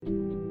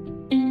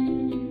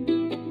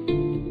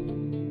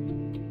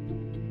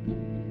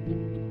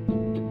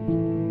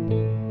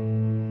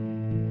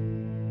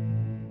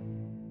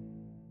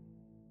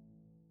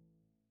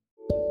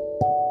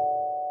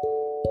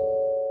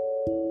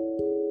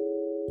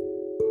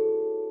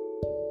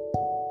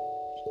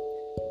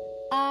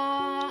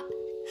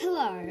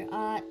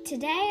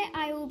Today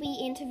I will be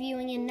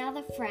interviewing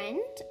another friend,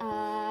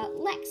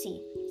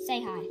 Lexi. Say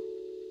hi.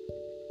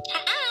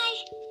 Hi.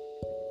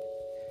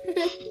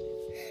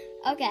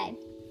 Okay.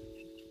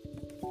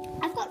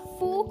 I've got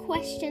 4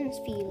 questions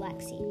for you,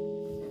 Lexi.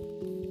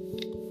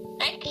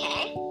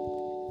 Okay.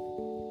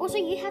 Also,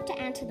 you have to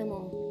answer them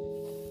all.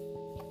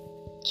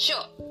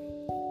 Sure.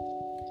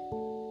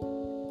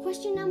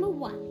 Question number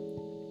 1.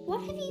 What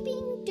have you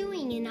been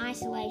doing in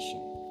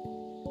isolation?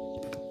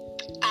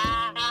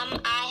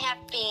 I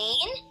have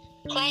been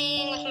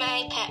playing with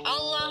my pet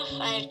Olaf.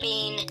 I've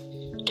been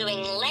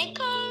doing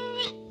Lego,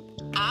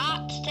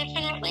 art,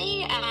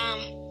 definitely.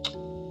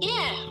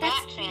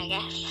 Relaxing, I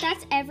guess.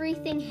 That's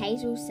everything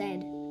Hazel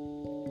said.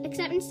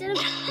 Except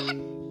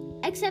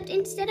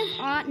instead of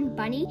art and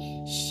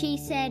bunny, she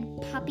said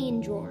puppy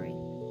and drawing.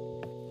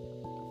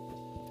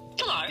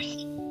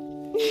 Close.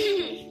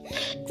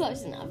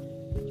 Close enough.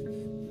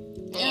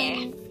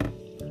 Yeah.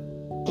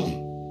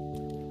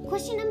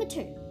 Question number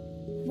 2.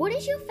 What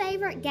is your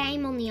favourite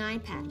game on the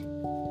iPad?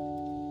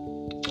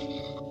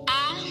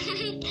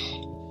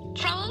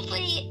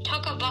 Probably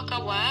Toca Boca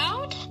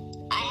World.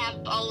 I have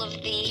all of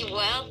the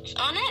worlds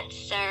on it,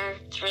 so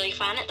it's really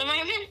fun at the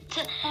moment.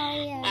 Oh,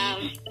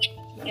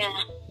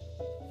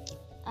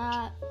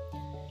 yeah.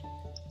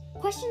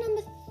 Question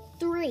number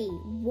 3.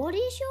 What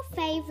is your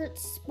favourite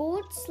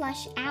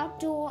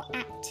sport/outdoor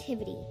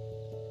activity?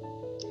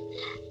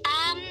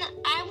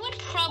 I would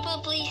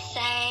probably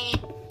say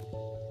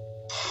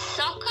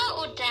soccer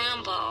or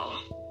down ball.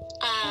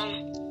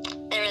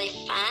 They're really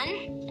fun,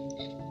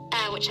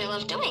 which I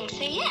love doing,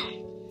 so yeah.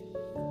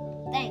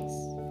 Thanks.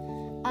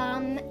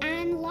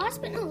 And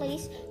last but not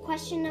least,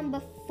 question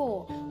number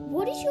 4.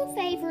 What is your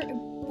favourite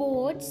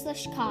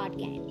board/card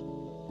game?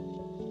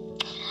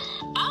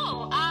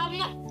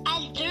 I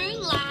do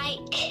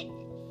like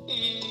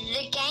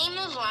the Game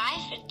of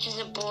Life, which is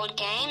a board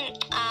game.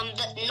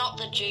 Not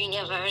the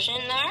junior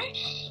version though.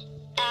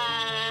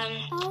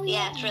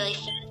 Yeah, it's really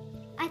fun.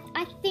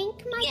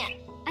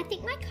 I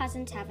think my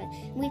cousins have it.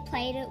 We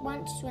played it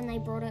once when they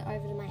brought it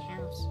over to my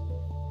house.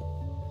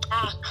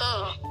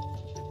 Cool.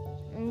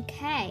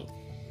 Okay.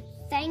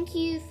 Thank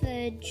you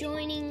for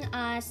joining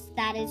us.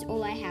 That is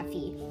all I have for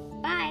you.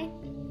 Bye.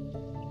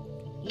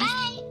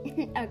 Bye.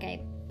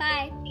 Okay.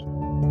 Bye.